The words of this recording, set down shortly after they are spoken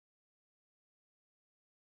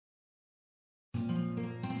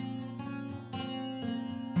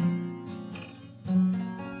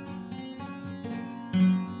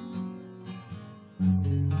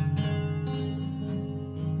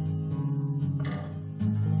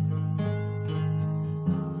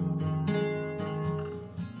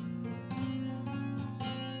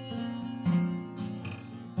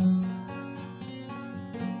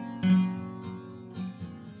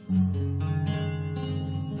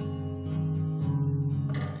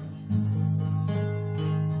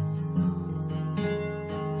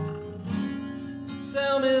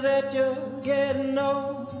me that you're getting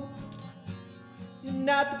old. You're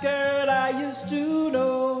not the girl I used to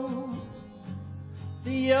know,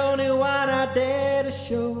 the only one I dare to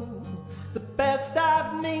show the best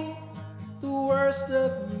of me, the worst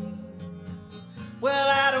of me. Well,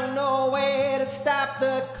 I don't know where to stop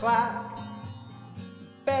the clock.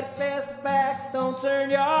 Better face the facts, don't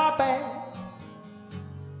turn your back.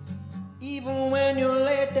 Even when you're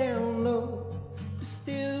laid down low, you're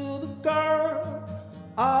still the girl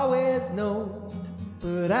I always know.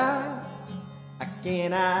 But I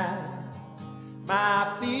can't hide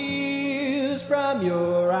my fears from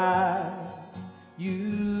your eyes.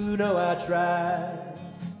 You know I tried,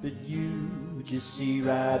 but you just see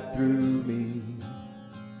right through me.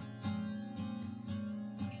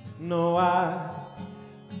 No, I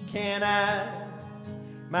can't hide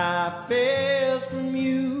my fears from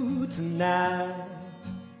you tonight.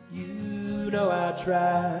 You know I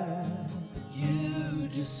tried, but you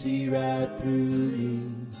just see right through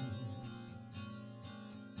me.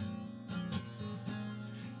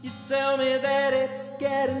 You tell me that it's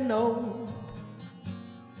getting old.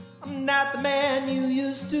 I'm not the man you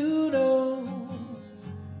used to know,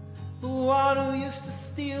 the one who used to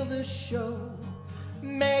steal the show,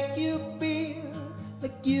 make you feel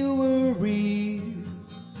like you were real.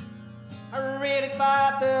 I really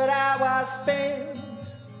thought that I was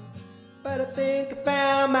spent, but I think I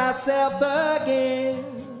found myself again.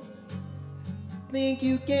 I think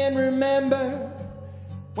you can remember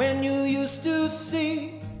when you used to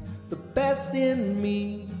see the best in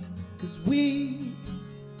me, 'cause we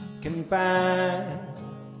can find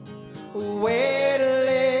a way to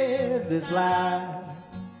live this life.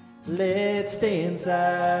 Let's stay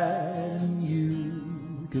inside and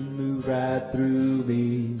you can move right through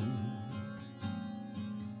me.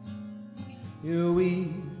 Yeah,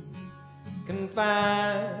 we can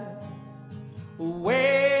find a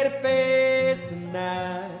way to face the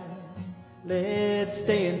night. Let's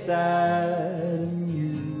stay inside and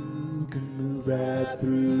you can move right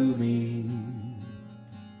through me.